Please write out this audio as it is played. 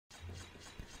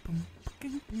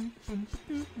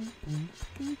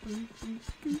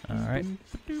All right.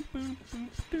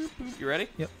 You ready?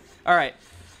 Yep. All right.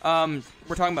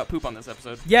 We're talking about poop on this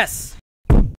episode. Yes.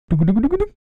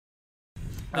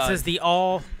 This is the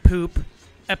all poop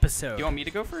episode. Do you want me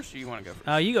to go first, or you want to go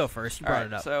first? You go first. You brought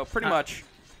it up. So pretty much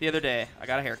the other day, I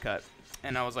got a haircut,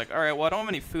 and I was like, all right, well, I don't have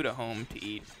any food at home to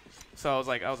eat. So I was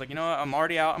like, you know what? I'm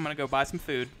already out. I'm gonna go buy some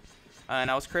food. And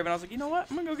I was craving. I was like, you know what?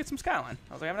 I'm gonna go get some Skyline.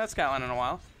 I was like, I haven't had Skyline in a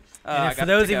while. And for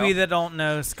those of you that don't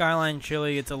know, Skyline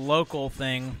chili, it's a local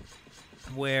thing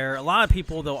where a lot of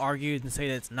people, they'll argue and say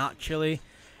that it's not chili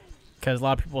because a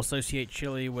lot of people associate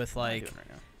chili with like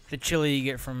the chili you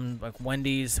get from like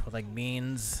Wendy's with like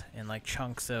beans and like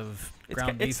chunks of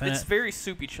ground beef in it. It's very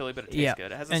soupy chili, but it tastes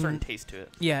good. It has a certain taste to it.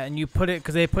 Yeah, and you put it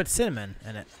because they put cinnamon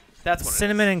in it. That's what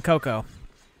cinnamon and cocoa.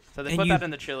 So they put that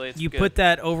in the chili. It's you good. Put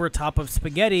that over top of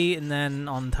spaghetti, and then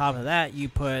on top of that, you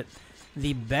put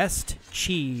the best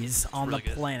cheese on the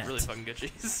planet. Really fucking good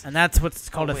cheese. And that's what's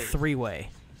called a three-way.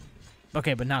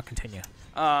 Okay, but now continue.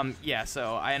 Yeah,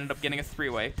 so I ended up getting a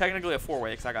three-way. Technically a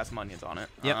four-way because I got some onions on it.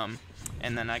 Yep.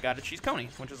 And then I got a cheese coney,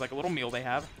 which is like a little meal they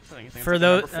have. For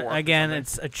those, again,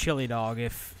 it's a chili dog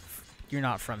if you're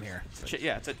not from here.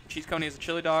 Yeah, it's a cheese coney is a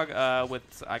chili dog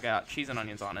with I got cheese and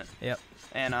onions on it. Yep.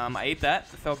 And I ate that.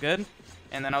 It felt good.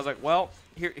 And then I was like, well,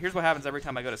 here's what happens every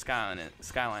time I go to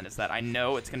Skyline is that I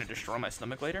know it's going to destroy my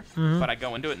stomach later, but I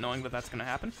go into it knowing that that's going to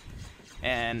happen.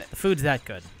 And the food's that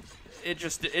good.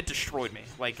 It destroyed me,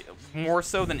 like more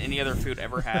so than any other food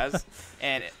ever has.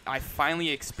 And I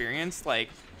finally experienced, like,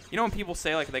 you know when people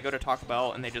say like they go to Taco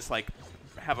Bell and they just like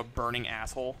have a burning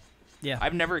asshole? Yeah.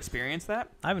 I've never experienced that.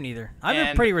 I haven't either. I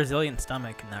have a pretty resilient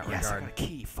stomach in that regard. Yes, I got a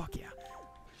key. Fuck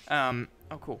yeah.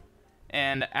 Oh, cool.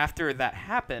 And after that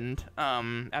happened,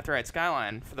 after I had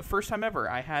Skyline, for the first time ever,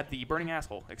 I had the burning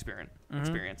asshole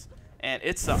experience, and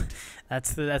it sucked.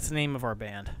 That's the name of our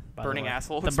band. Burning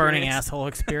asshole. The burning asshole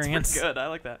experience. That's pretty good. I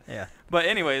like that. Yeah. But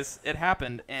anyways, it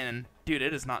happened, and dude,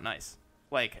 it is not nice.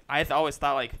 Like I always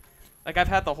thought, like I've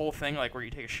had the whole thing, like where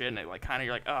you take a shit and it like kind of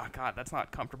you're like, oh god, that's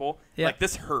not comfortable. Yeah. Like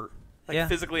this hurt. Like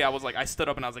physically, I was like, I stood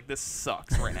up and I was like, this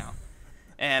sucks right now.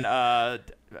 And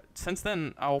since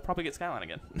then, I'll probably get Skyline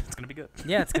again. It's gonna be good.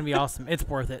 Yeah, it's gonna be awesome. It's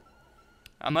worth it.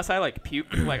 Unless I like puke.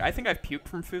 Like I think I've puked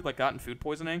from food, like gotten food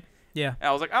poisoning. Yeah. And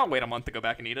I was like, I'll wait a month to go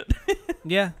back and eat it.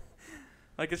 Yeah.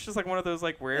 Like it's just like one of those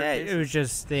like rare cases. It was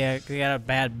just they got a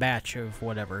bad batch of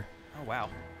whatever. Oh wow.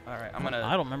 All right, I'm gonna.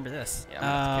 I don't remember this. Yeah,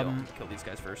 I'm gonna have to kill these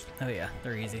guys first. Oh yeah,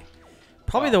 they're easy.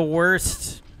 Probably the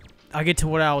worst. I'll get to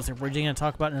what I was originally going to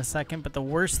talk about in a second, but the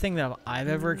worst thing that I've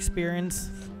ever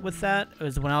experienced with that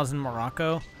was when I was in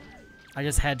Morocco. I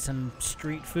just had some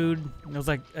street food. It was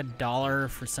like $1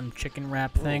 for some chicken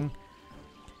wrap thing.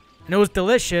 And it was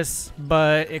delicious,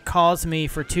 but it caused me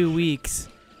for 2 weeks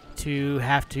to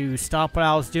have to stop what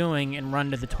I was doing and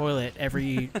run to the toilet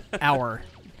every hour.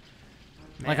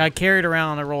 Man. Like I carried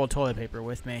around a roll of toilet paper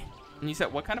with me. And you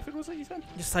said, what kind of food was it you said?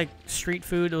 Just like street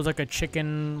food. It was like a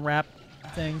chicken wrap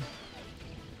thing.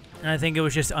 And I think it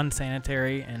was just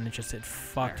unsanitary, and it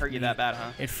fucked. It hurt you that bad,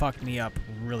 huh? It fucked me up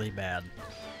really bad.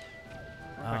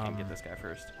 I can get this guy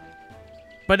first.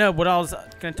 But no, what I was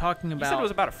talking about. You said it was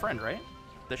about a friend, right?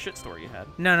 The shit story you had.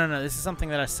 No. This is something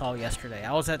that I saw yesterday.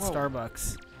 I was at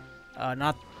Starbucks,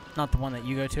 not the one that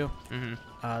you go to.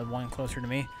 The one closer to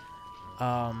me.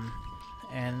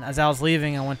 And as I was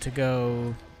leaving, I went to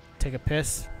go take a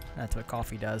piss. That's what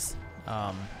coffee does.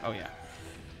 Oh yeah.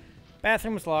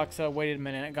 Bathroom was locked, so I waited a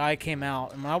minute. A guy came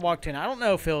out, and when I walked in, I don't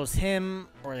know if it was him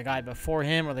or the guy before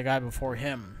him or the guy before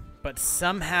him, but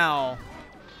somehow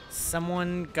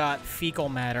someone got fecal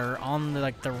matter on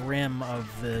the rim of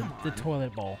the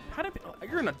toilet bowl.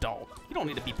 You're an adult. You don't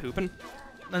need to be pooping.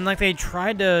 And like they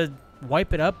tried to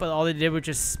wipe it up, but all they did was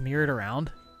just smear it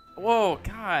around. Whoa,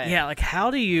 God. Yeah, like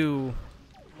how do you?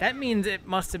 That means it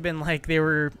must have been like they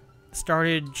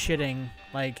started shitting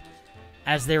like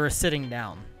as they were sitting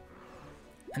down.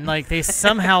 And, like, they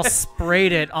somehow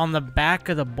sprayed it on the back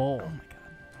of the bowl. Oh, my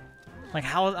God. Like,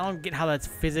 I don't get how that's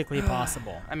physically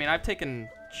possible. I mean, I've taken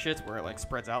shits where it, like,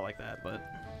 spreads out like that, but...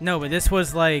 No, but this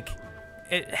was, like,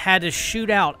 it had to shoot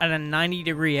out at a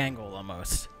 90-degree angle,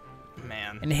 almost.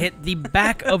 Man. And hit the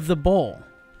back of the bowl.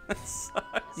 That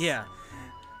sucks. Yeah.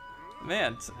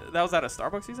 Man, that was at a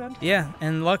Starbucks, you said? Yeah,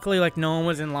 and luckily, like, no one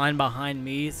was in line behind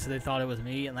me, so they thought it was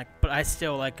me. And like, but I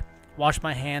still, like... washed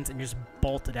my hands and just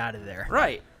bolted out of there.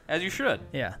 Right, as you should.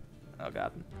 Yeah. Oh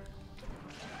god.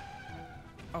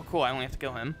 Oh cool, I only have to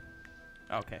kill him.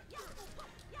 Okay.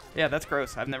 Yeah, that's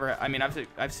gross. I've never. I mean,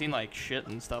 I've seen like shit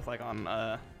and stuff like on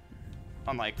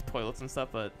on like toilets and stuff,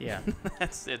 but Yeah.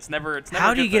 it's never. It's never.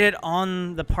 How a do you good get thing. it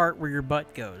on the part where your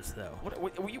butt goes, though?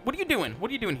 What are you doing? What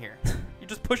are you doing here? You're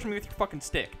just pushing me with your fucking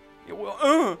stick. Yeah,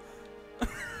 well, what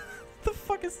the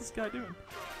fuck is this guy doing?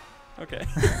 Okay.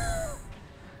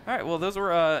 All right. Well, those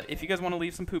were. If you guys want to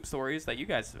leave some poop stories that you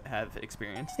guys have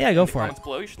experienced, Yeah, go in the for it. comments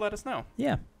below, you should let us know.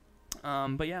 Yeah.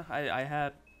 But yeah, I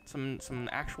had some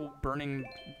actual burning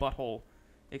butthole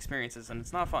experiences, and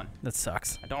it's not fun. That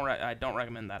sucks. I don't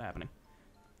recommend that happening.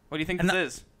 What do you think And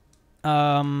this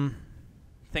is?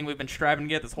 Thing we've been striving to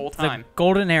get this whole time. The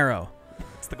golden arrow.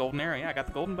 It's the golden arrow. Yeah, I got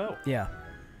the golden bow. Yeah.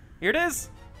 Here it is.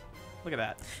 Look at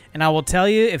that. And I will tell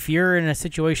you, if you're in a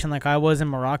situation like I was in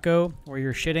Morocco, where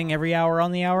you're shitting every hour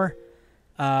on the hour,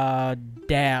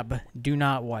 dab, do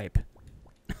not wipe.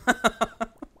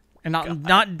 And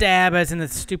not dab as in the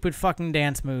stupid fucking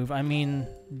dance move. I mean,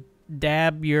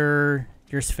 dab your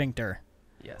sphincter.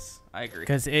 Yes, I agree.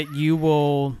 Because you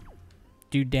will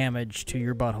do damage to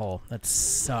your butthole. That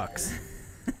sucks.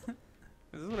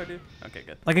 Is this what I do? Okay,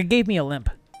 good. Like, it gave me a limp.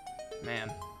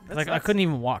 Man. Like, I couldn't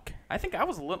even walk. I think I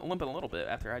was limping a little bit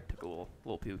after I took a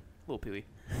little pee.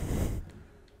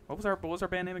 What was our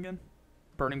band name again?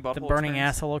 Burning Butthole The Burning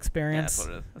Experience? Asshole Yeah, Experience. that's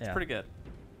what it is. That's Yeah. pretty good.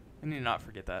 I need to not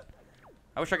forget that.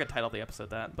 I wish I could title the episode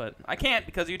that, but I can't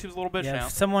because YouTube's a little bitch Yeah, now.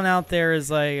 if someone out there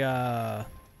is like a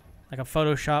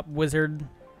Photoshop wizard,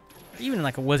 even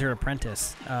like a wizard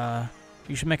apprentice,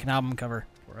 you should make an album cover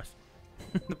for us.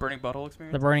 The Burning Butthole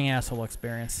Experience? The Burning Asshole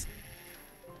Experience.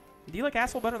 Do you like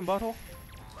asshole better than butthole?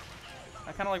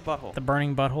 I kind of like butthole. The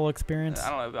Burning Butthole Experience. I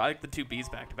don't know. I like the two B's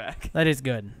back to back. That is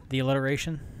good. The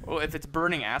alliteration. Well, if it's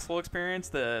Burning Asshole Experience,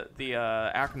 the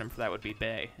acronym for that would be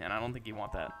BAY, and I don't think you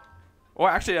want that. Well,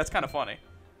 actually, that's kind of funny.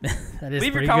 That is Leave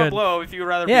your pretty comment good. below if you would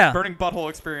rather Yeah. be Burning Butthole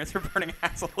Experience or Burning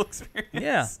Asshole Experience.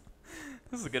 Yeah.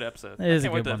 This is a good episode. It is I a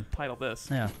can't wait good one. to title this.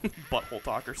 Yeah. Butthole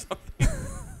Talk or something.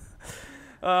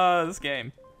 This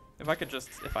game. If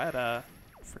I had a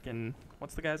freaking,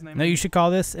 what's the guy's name? No, you should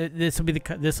call this. This will be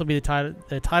the title.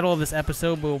 The title of this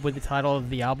episode will be the title of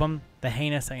the album, The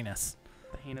Heinous Anus.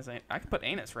 The heinous anus. I could put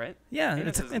anus, right? Yeah,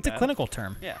 Heinous it's isn't a bad. clinical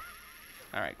term. Yeah.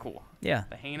 All right, cool. Yeah.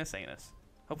 The heinous anus.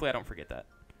 Hopefully I don't forget that.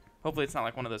 Hopefully it's not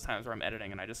like one of those times where I'm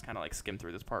editing and I just kind of like skim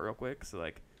through this part real quick. So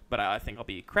like, but I think I'll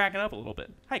be cracking up a little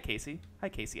bit. Hi Casey. Hi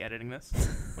Casey, editing this.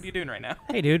 What are you doing right now?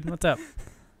 Hey, dude, what's up?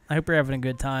 I hope you're having a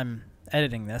good time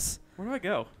editing this. Where do I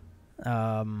go?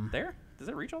 There? Does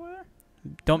it reach all the way there?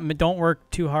 Don't work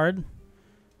too hard.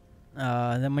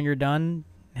 Then when you're done,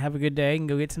 have a good day and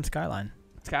go get some Skyline.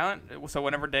 Skyline? So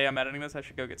whenever day I'm editing this, I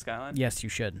should go get Skyline? Yes, you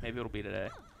should. Maybe it'll be today.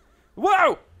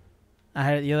 Whoa! I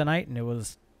had it the other night and it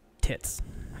was tits.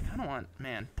 I kind of want,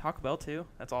 man, Taco Bell too?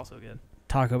 That's also good.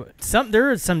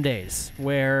 There are some days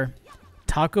where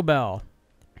Taco Bell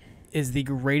is the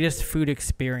greatest food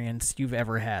experience you've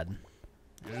ever had.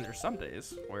 And there's some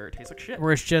days where it tastes like shit.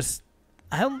 Where it's just,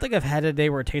 I don't think I've had a day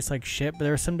where it tastes like shit, but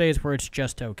there are some days where it's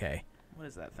just okay. What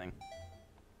is that thing?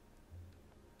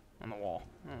 On the wall.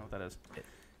 I don't know what that is.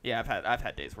 Yeah, I've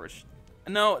had days where it's...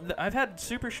 No, I've had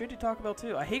super shitty Taco Bell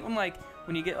too. I hate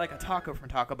when you get like a taco from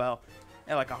Taco Bell,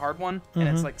 and like a hard one, and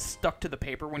it's like stuck to the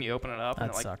paper when you open it up, and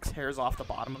it like sucks. tears off the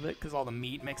bottom of it because all the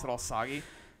meat makes it all soggy.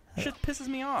 Shit pisses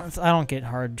me off. I don't get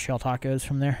hard shell tacos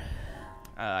from there.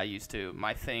 I used to.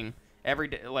 My thing every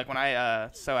day, like when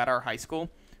so at our high school,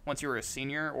 once you were a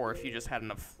senior, or if you just had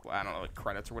enough, I don't know, like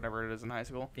credits or whatever it is in high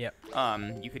school. Yep.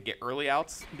 You could get early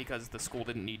outs because the school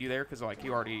didn't need you there because like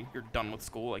you're done with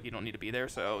school, like you don't need to be there,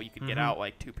 so you could get out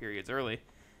like 2 periods early.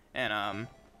 And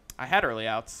I had early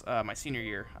outs my senior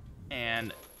year,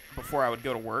 and before I would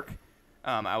go to work,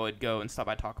 I would go and stop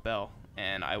by Taco Bell,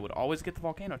 and I would always get the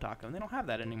volcano taco, and they don't have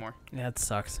that anymore. Yeah, it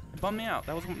sucks. It bummed me out.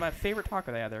 That was my favorite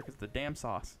taco they had there because the damn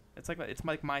sauce. It's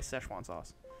like my Szechuan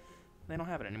sauce. They don't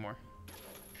have it anymore.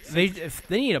 If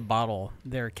they need a bottle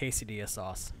their quesadilla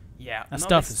sauce. Yeah, That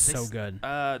stuff is so good.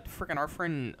 Freaking our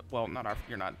friend, well, not our,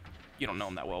 you don't know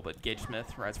him that well, but Gage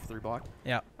Smith, Rise for 3 Block.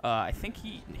 Yeah. I think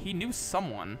he knew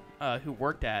someone who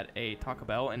worked at a Taco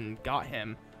Bell and got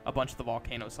him a bunch of the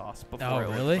volcano sauce before. Oh, it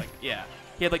was, really? like, yeah.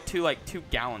 He had like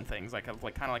 2-gallon things, kind of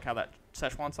like how that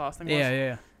Szechuan sauce thing was.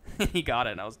 Yeah. He got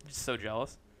it, and I was just so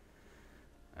jealous.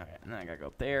 Okay, and then I gotta go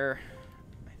up there.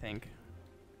 I think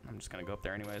I'm just gonna go up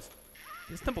there anyways.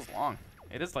 This temple's long.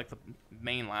 It is like the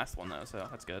main last one though, so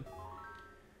that's good.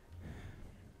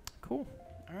 Cool.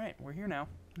 All right, we're here now.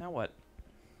 Now what?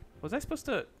 Was I supposed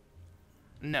to?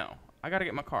 No, I gotta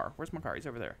get my car. Where's my car? He's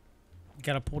over there. You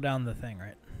gotta pull down the thing,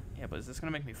 right? Yeah, but is this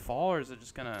gonna make me fall, or is it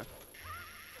just gonna?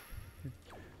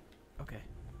 Okay.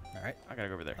 All right. I gotta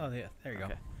go over there. Oh yeah, there you go.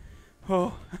 Okay.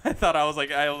 Oh, I thought I was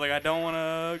like I don't want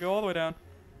to go all the way down.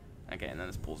 Okay, and then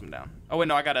this pulls him down. Oh wait,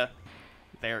 no, I gotta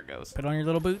There it goes. Put on your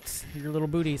little boots, your little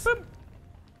booties. Boop.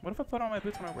 What if I put on my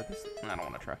boots when I wear this? I don't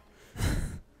want to try.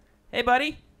 Hey,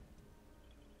 buddy.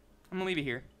 I'm gonna leave you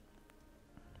here.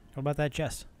 What about that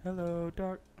chest? Hello,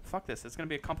 dark. Fuck this. It's gonna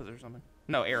be a compass or something.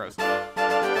 No, arrows.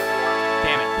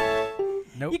 Damn it.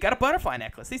 Nope. You got a butterfly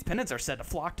necklace. These pendants are said to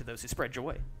flock to those who spread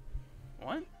joy.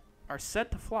 What? Are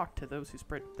said to flock to those who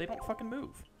spread... They don't fucking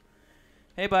move.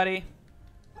 Hey, buddy.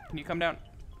 Can you come down?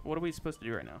 What are we supposed to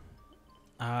do right now?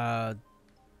 I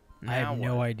have what?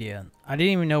 no idea. I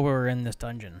didn't even know we were in this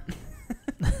dungeon.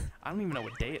 I don't even know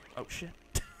what day it... Oh, shit.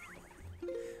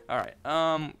 Alright.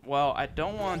 Well, I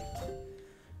don't want...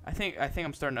 I think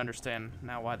I'm starting to understand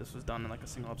now why this was done in like a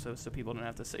single episode, so people didn't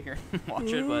have to sit here and watch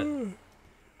it. But I don't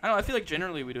know. I feel like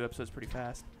generally we do episodes pretty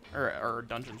fast, or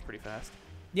dungeons pretty fast.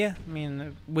 Yeah, I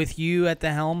mean, with you at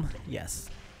the helm, yes.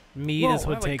 Me, Whoa, this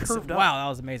would I, like, take. curved up. Wow, that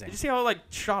was amazing. Did you see how it like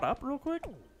shot up real quick?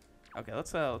 Okay,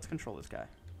 let's control this guy.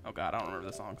 Oh god, I don't remember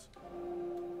the songs.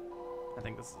 I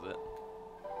think this is it.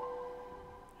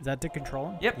 Is that to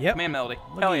control him? Yep. Command melody.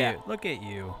 Look Hell at yeah. you. Look at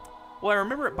you. Well, I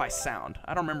remember it by sound.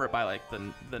 I don't remember it by like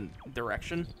the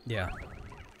direction. Yeah.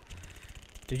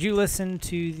 Did you listen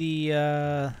to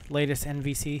the latest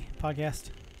NVC podcast?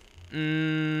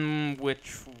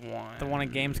 Which one? The one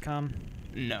at Gamescom?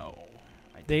 No.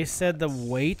 They said the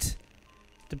wait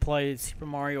to play Super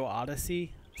Mario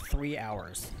Odyssey, 3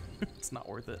 hours. It's not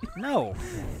worth it. No.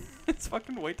 It's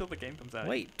fucking wait till the game comes out.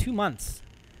 Wait, 2 months.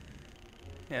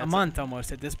 Yeah, a month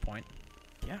almost at this point.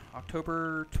 Yeah,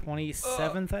 October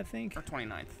 27th, I think. Or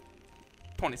 29th.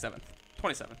 27th.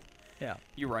 27th. Yeah.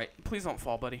 You're right. Please don't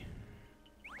fall, buddy.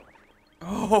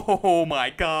 Oh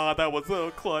my god, that was so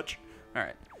clutch.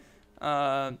 Alright.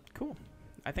 Cool.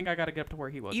 I think I gotta get up to where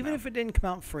he was. Even now. if it didn't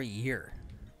come out for a year,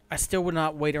 I still would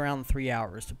not wait around 3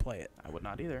 hours to play it. I would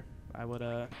not either. I would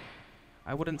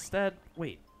instead...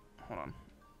 Wait. Hold on.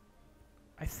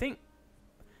 I think...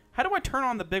 How do I turn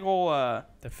on the big ol',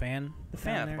 The fan? The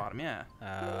fan at the bottom, yeah.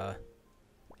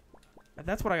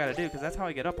 That's what I gotta do, because that's how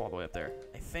I get up all the way up there.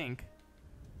 I think.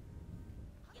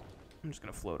 I'm just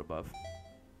gonna float above.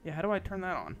 Yeah, how do I turn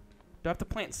that on? Do I have to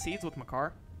plant seeds with my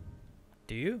car?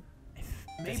 Do you?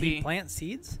 Maybe. Does he plant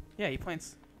seeds? Yeah, he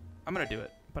plants... I'm gonna do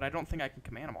it, but I don't think I can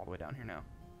command him all the way down here now.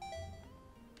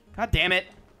 God damn it!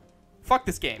 Fuck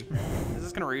this game. Is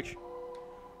this gonna reach?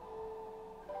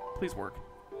 Please work.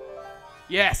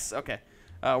 Yes! Okay.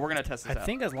 We're gonna test this out. I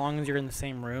think as long as you're in the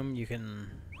same room, you can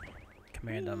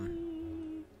command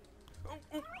them.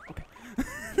 Okay.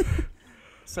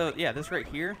 So, yeah, this right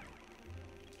here,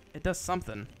 it does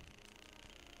something.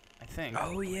 I think.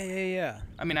 Oh, yeah.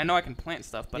 I mean, I know I can plant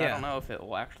stuff, but I Yeah. don't know if it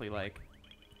will actually, like...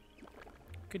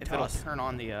 Good if toss. it'll turn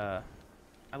on the,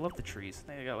 I love the trees.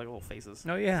 They got, like, little faces.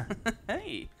 Oh, yeah.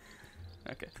 Hey!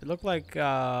 Okay. They look like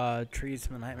trees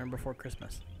from The Nightmare Before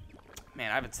Christmas. Man,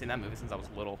 I haven't seen that movie since I was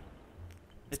little.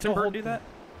 Did Still Tim Burton do that?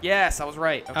 Yes, I was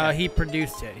right. Okay. He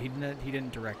produced it. He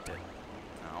didn't direct it.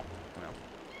 No.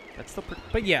 That's still pretty...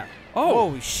 But yeah.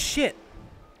 Oh! Oh, shit.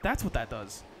 That's what that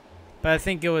does. But I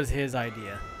think it was his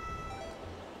idea.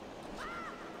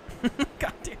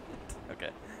 God damn it. Okay.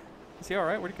 Is he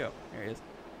alright? Where'd he go? There he is.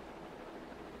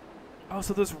 Oh,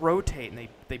 so those rotate and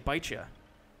they bite you.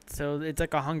 So it's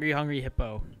like a hungry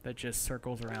hippo that just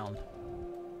circles around.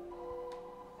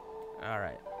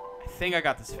 Alright. I think I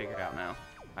got this figured out now.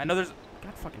 I know there's...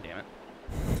 God fucking damn it.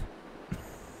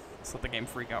 Let's let the game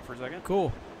freak out for a second.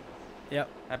 Cool. Yep.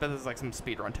 I bet this is like some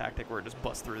speedrun tactic where it just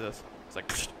busts through this. It's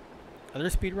like... Are there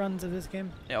speedruns of this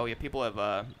game? Oh yeah, people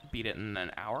have beat it in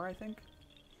an hour, I think.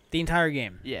 The entire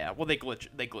game? Yeah, well they glitch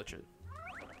it.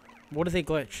 What do they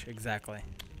glitch, exactly?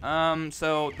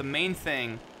 So the main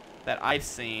thing that I've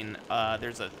seen,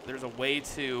 there's a way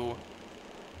to...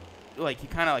 Like, you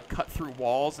kind of like cut through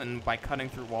walls, and by cutting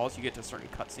through walls, you get to certain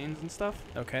cutscenes and stuff.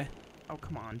 Okay. Oh,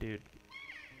 come on, dude.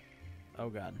 Oh,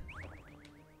 God.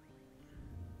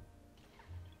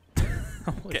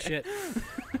 Holy shit.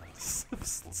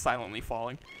 Silently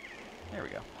falling. There we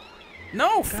go.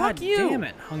 No, God fuck you! damn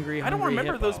it, hungry I don't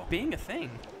remember hippo. those being a thing.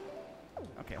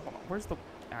 Okay, hold on. Where's the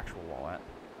actual wall at?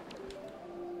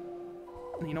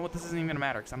 You know what? This isn't even going to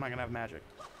matter, because I'm not going to have magic.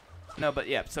 No, but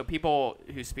yeah, so people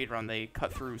who speedrun, they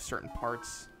cut through certain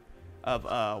parts of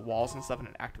walls and stuff, and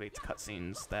it activates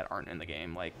cutscenes that aren't in the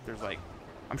game. Like, there's like,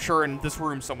 I'm sure in this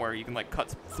room somewhere you can like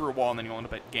cut through a wall and then you'll end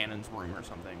up at Ganon's room or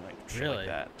something, like shit like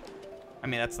that. I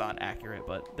mean, that's not accurate,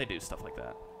 but they do stuff like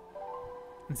that.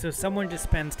 And so someone just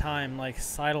spends time like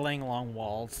sidling along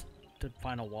walls to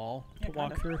find a wall to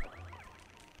walk through?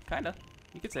 Kinda.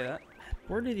 You could say that.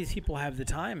 Where do these people have the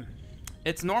time?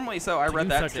 It's normally, so I read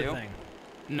that such too. a thing?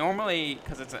 Normally,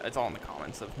 because it's all in the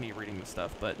comments of me reading the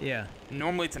stuff, but yeah,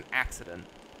 normally it's an accident.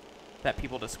 that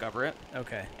people discover it,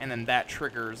 Okay. and then that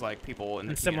triggers like people in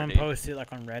the And someone community. posts it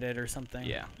like on Reddit or something.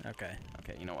 Yeah. Okay.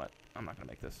 Okay, you know what? I'm not gonna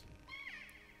make this.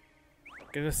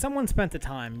 Because if someone spent the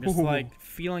time just like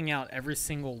feeling out every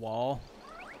single wall,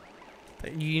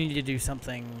 you need to do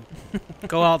something.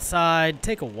 Go outside,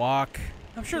 take a walk.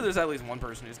 I'm sure there's at least one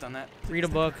person who's done that. Read a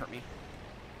Please book. don't hurt me.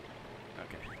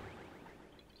 Okay.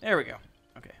 There we go.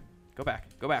 Okay. Go back.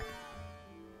 Go back.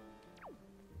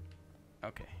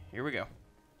 Okay. Here we go.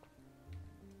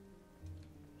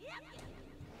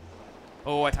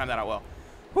 Oh, I timed that out well.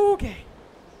 Okay.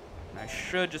 And I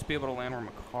should just be able to land where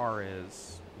my car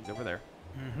is. He's over there.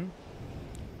 Mm-hmm.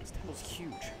 This table's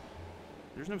huge.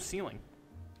 There's no ceiling.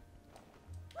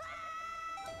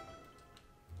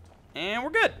 And we're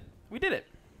good. We did it.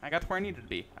 I got to where I needed to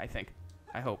be, I think.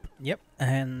 I hope. Yep.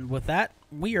 And with that,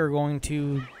 we are going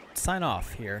to sign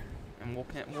off here. And we'll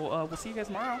see you guys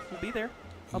tomorrow. We'll be there.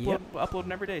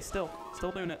 Uploading every day. Still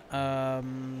doing it.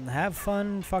 Have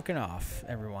fun fucking off,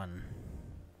 everyone.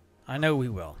 I know we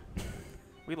will.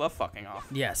 We love fucking off.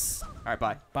 Yes. All right,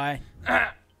 bye.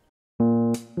 Bye.